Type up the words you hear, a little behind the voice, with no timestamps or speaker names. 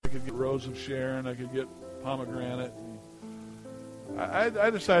Rose of Sharon. I could get pomegranate.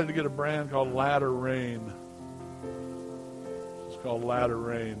 I decided to get a brand called Latter Rain. It's called Latter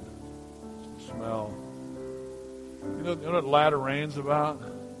Rain. It's the smell. You know what latter rain's about?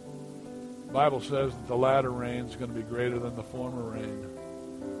 The Bible says that the latter rain is going to be greater than the former rain.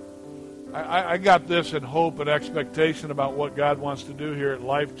 I got this in hope and expectation about what God wants to do here at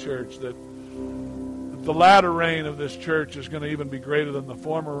Life Church, that the latter rain of this church is going to even be greater than the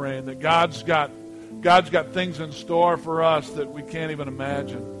former rain, that God's got things in store for us that we can't even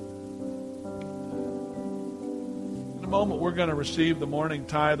imagine. In a moment, we're going to receive the morning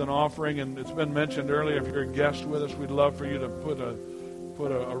tithe and offering, and it's been mentioned earlier, if you're a guest with us, we'd love for you to put a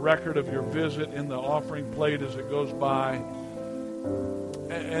record of your visit in the offering plate as it goes by.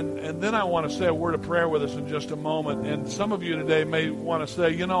 And then I want to say a word of prayer with us in just a moment. And some of you today may want to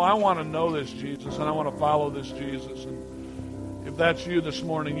say, I want to know this Jesus, and I want to follow this Jesus. And if that's you this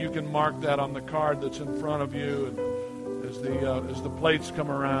morning, you can mark that on the card that's in front of you and as the plates come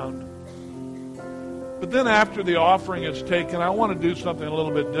around. But then after the offering is taken, I want to do something a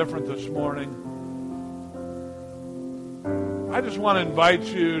little bit different this morning. I just want to invite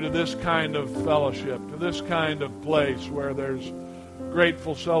you to this kind of fellowship, to this kind of place where there's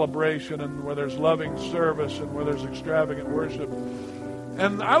grateful celebration and where there's loving service and where there's extravagant worship.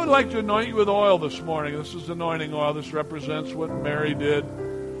 And I would like to anoint you with oil this morning. This is anointing oil. This represents what Mary did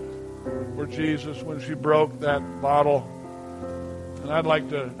for Jesus when she broke that bottle. And I'd like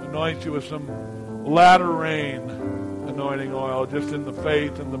to anoint you with some latter rain anointing oil, just in the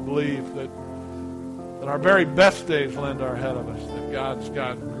faith and the belief that our very best days lend are ahead of us, that God's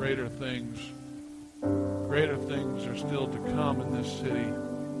got greater things. Greater things are still to come in this city.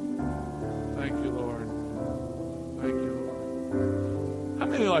 Thank you, Lord. Thank you, Lord. How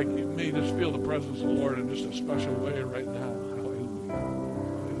many like me just feel the presence of the Lord in just a special way right now? Hallelujah.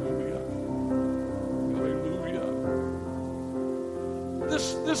 Hallelujah. Hallelujah.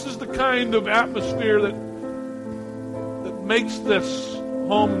 This is the kind of atmosphere that makes this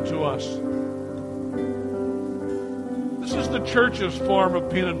home to us. This is the church's form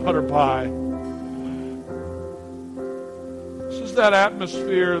of peanut butter pie. That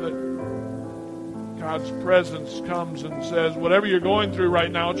atmosphere that God's presence comes and says, whatever you're going through right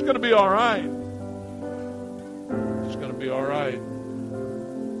now, it's going to be all right. It's going to be all right.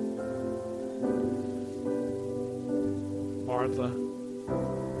 Martha.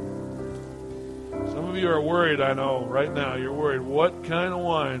 Some of you are worried, I know, right now. You're worried. What kind of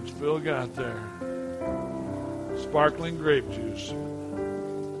wines Phil got there? Sparkling grape juice.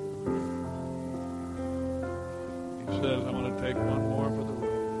 Says, I'm going to take one more for the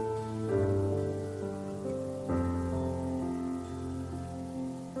road.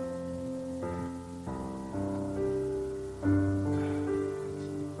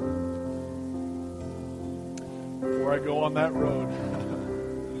 Before I go on that road,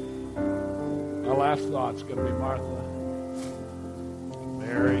 my last thought's going to be Martha,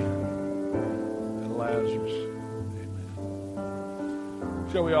 Mary, and Lazarus. Amen.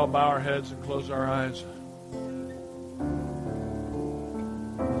 Shall we all bow our heads and close our eyes?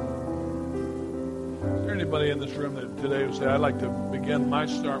 Anybody in this room that today would say, I'd like to begin my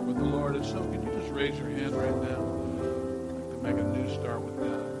start with the Lord? If so, can you just raise your hand right now? I'd like to make a new start with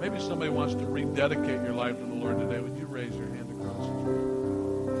God. Maybe somebody wants to rededicate your life to the Lord today. Would you raise your hand across the room?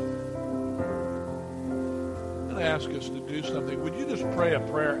 I'm going to ask us to do something. Would you just pray a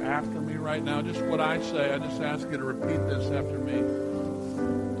prayer after me right now? Just what I say. I just ask you to repeat this after me.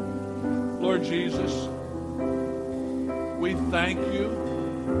 Lord Jesus, we thank you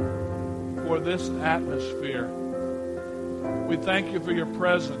for this atmosphere. We thank you for your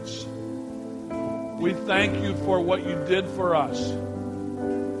presence. We thank you for what you did for us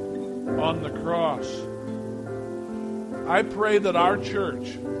on the cross. I pray that our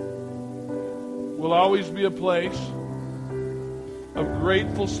church will always be a place of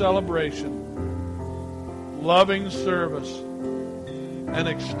grateful celebration, loving service, and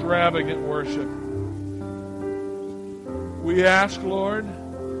extravagant worship. We ask, Lord,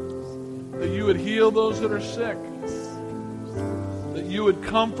 that you would heal those that are sick, that you would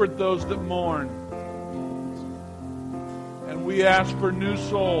comfort those that mourn. And we ask for new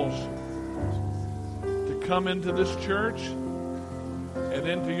souls to come into this church and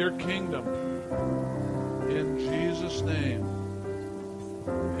into your kingdom. In Jesus' name,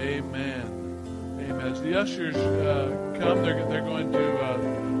 amen. Amen. As the ushers come, they're going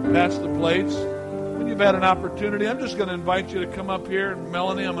to pass the plates. When you've had an opportunity, I'm just going to invite you to come up here. And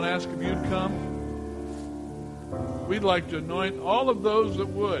Melanie, I'm going to ask if you'd come. We'd like to anoint all of those that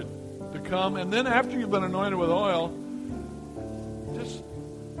would to come. And then after you've been anointed with oil, just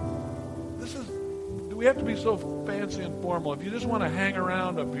we have to be so fancy and formal. If you just want to hang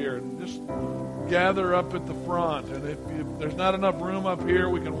around up here and just gather up at the front, and if there's not enough room up here,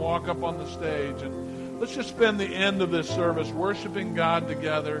 we can walk up on the stage. And let's just spend the end of this service worshiping God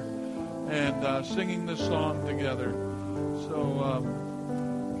together and singing this song together. So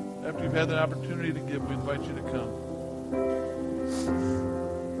after you've had the opportunity to give, we invite you to come.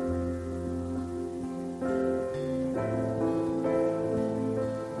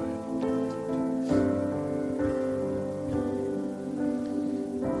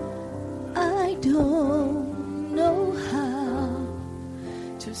 I don't know how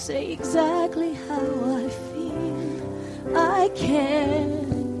to say exactly how I feel. I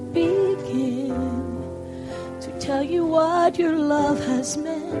can't begin to tell you what your love has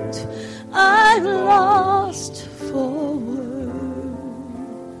meant. I'm lost for words.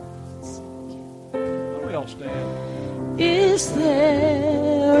 Why don't we all stand? Is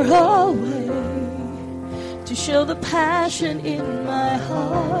there a way to show the passion in my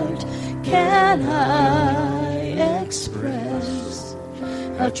heart? Can I express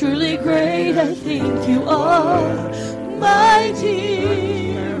how truly great I think you are, my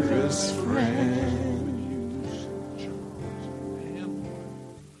dearest friend?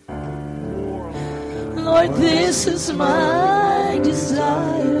 Lord, this is my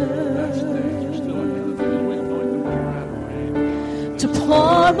desire, to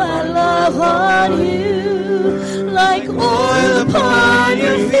pour my love on you, like oil upon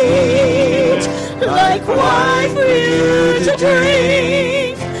your feet, like wine for you to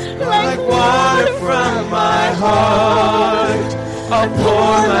drink, like water from my heart. I'll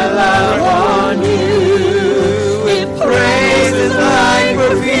pour my love on you. It praises like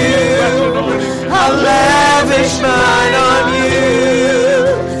perfume. I'll lavish mine on you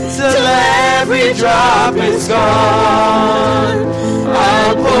till every drop is gone.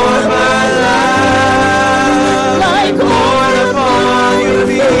 I'll pour my love like oil upon your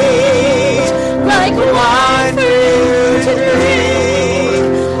feet, like wine for you to drink,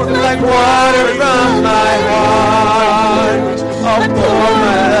 like water from my heart. I'll pour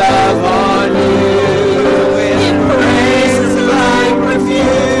my love on you. It praises like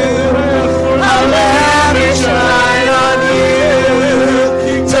perfume. I'll lavish mine on you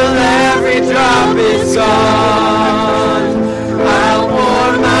till every drop is gone. I'll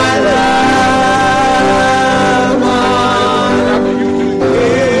pour my love on you.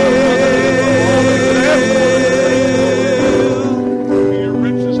 Your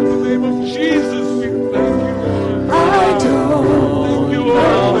riches in the name of Jesus, we thank you, Lord. I don't Thank you, Lord. Thank you,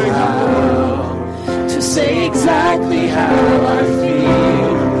 Lord. know to say exactly how I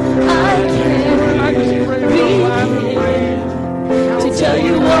feel. I can't begin to tell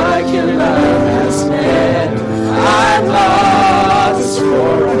you what your love has meant. I'm lost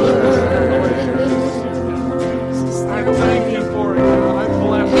for words. I thank you for it, God.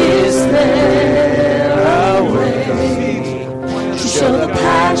 I bless you. Is there a way to show the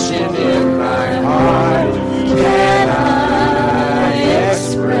passion in my heart? Can I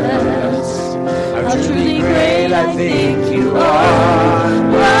express how truly great I think you are,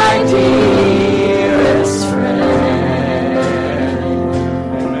 my dearest friend?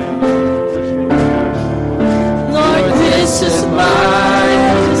 Lord, this is my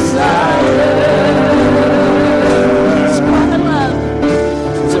desire,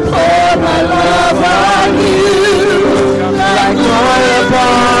 to pour my love on you, like oil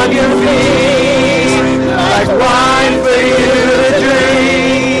upon your feet, like wine for you to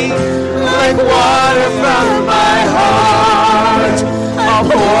drink, like water from my heart.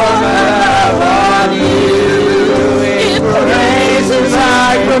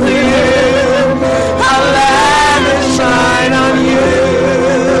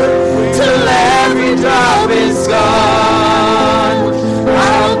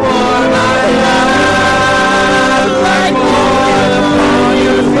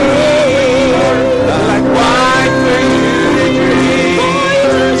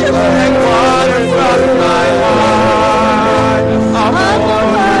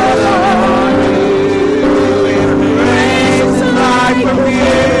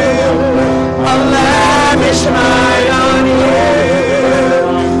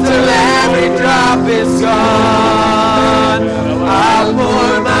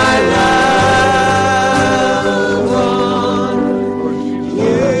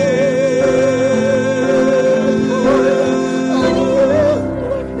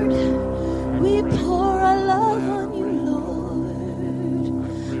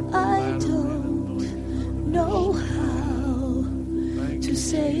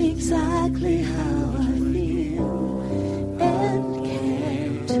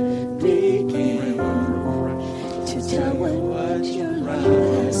 tell what your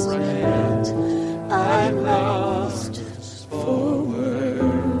love has meant. I'm lost for words.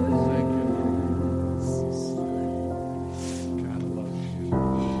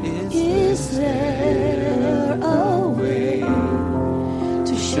 Is there a way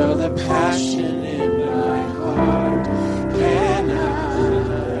to show the passion in my heart? Can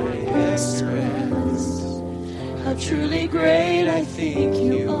I express how truly great I think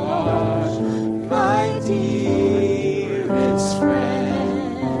you are, my dearest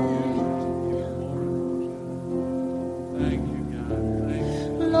friend? Thank you, God. Thank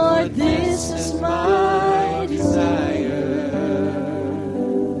you. Lord, this is my desire,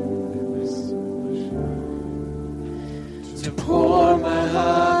 to pour my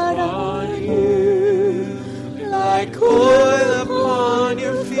heart on you, like oil upon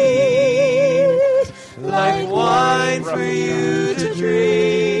your feet, like wine for you to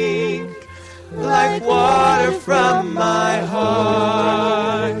drink, like water from my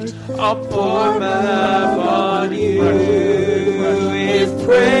heart. I'll pour my love on you, with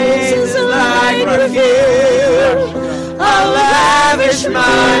praises like perfume. I'll lavish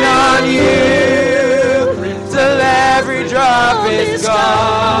mine on you, till every drop is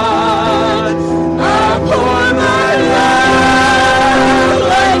gone. I'll pour my love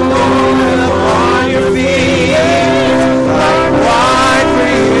like oil upon your feet, like wine for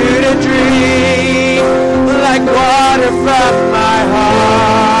you to drink, like water from my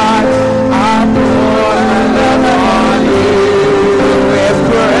heart. I'll pour my love on you, with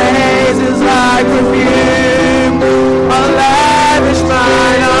praises like perfume. I'll lavish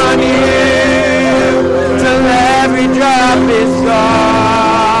mine on you, till every drop is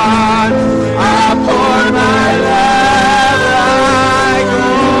gone. I'll pour my love like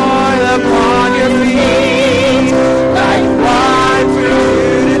oil upon your feet, like wine for you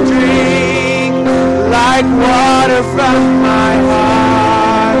to drink, like water from my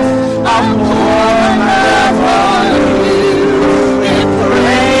heart. I'll pour my love on you, with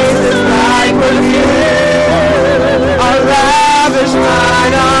praises like perfume. I'll lavish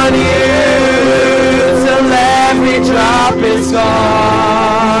mine on you, till every drop is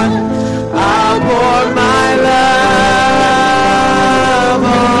gone. I'll pour my love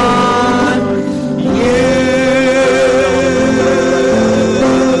on you.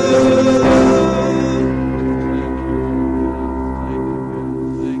 Thank you,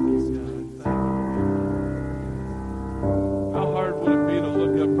 God. Thank you. How hard would it be to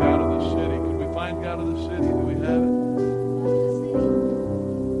look up God of the city? Could we find God of the city? Do we have it?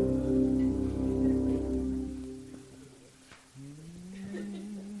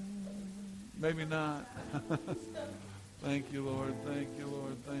 Maybe not. Thank you, Lord. Thank you,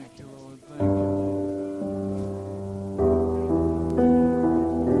 Lord. Thank you, Lord. Thank you, Lord.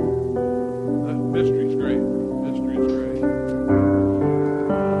 That mystery's great. Mystery's great.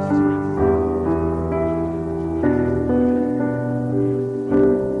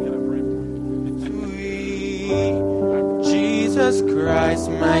 Can I pray for you? Sweet Jesus Christ,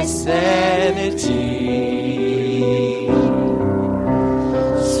 my sanity.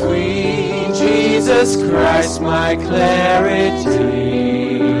 Sweet Jesus Christ, my clarity.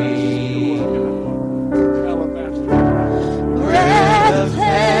 Breath of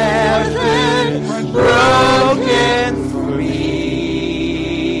heaven, broken for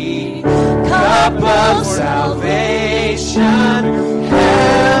me. Cup of salvation,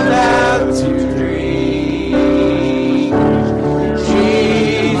 held out to drink.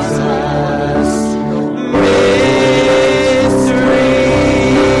 Jesus, mystery.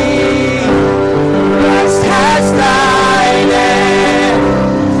 Christ has died and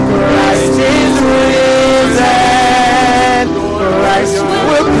Christ is risen. Christ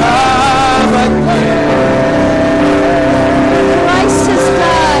will come again. Christ has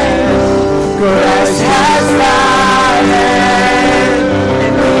died. Christ has died and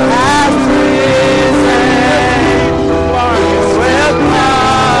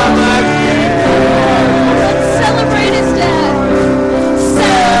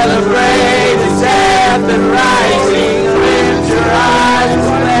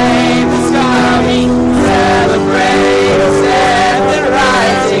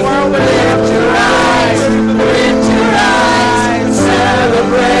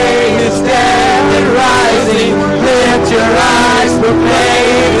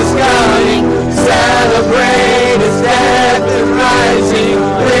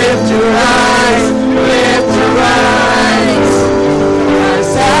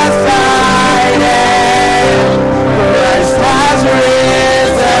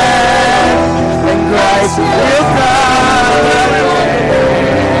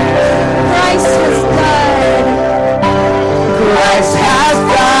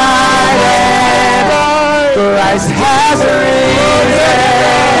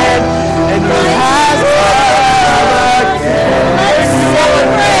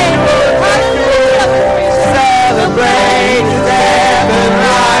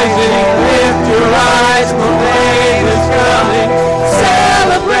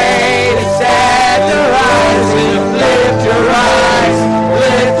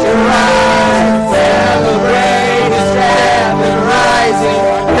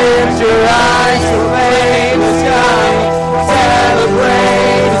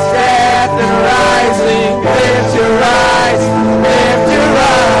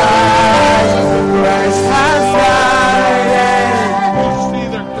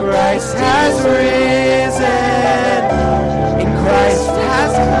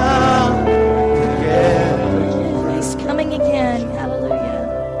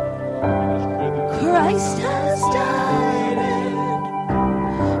Christ has died and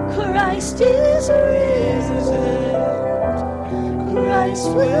Christ is risen. Christ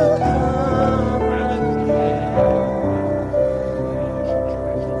will come again.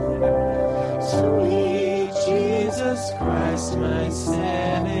 Sweet Jesus Christ, my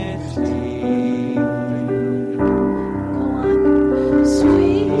sanity. Go on.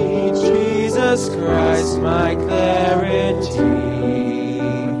 Sweet Jesus Christ, my clarity.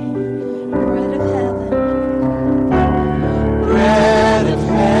 Bread of heaven. Bread of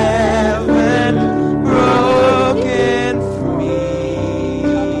heaven, broken for me.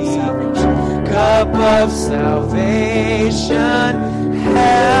 Cup of salvation,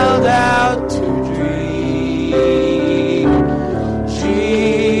 held out to drink.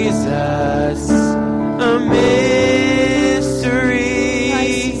 Jesus, a mystery.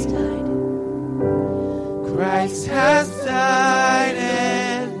 Christ has died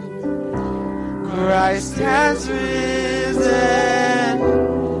and Christ has risen.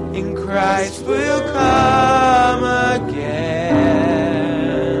 In Christ will come again.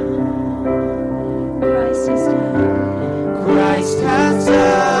 Christ has died. Christ has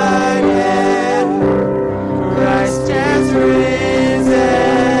died and Christ has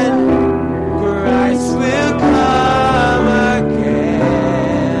risen. Christ will come again.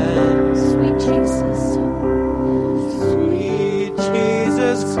 Sweet Jesus. Sweet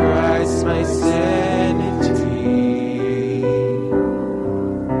Jesus Christ, my sanity.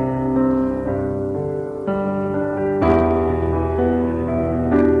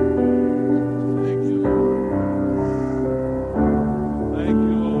 Thank you, Lord. Thank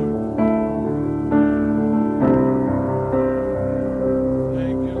you, Lord.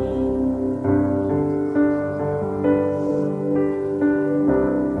 Thank you, Lord.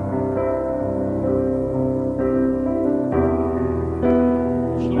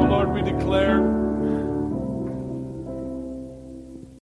 So, Lord, we declare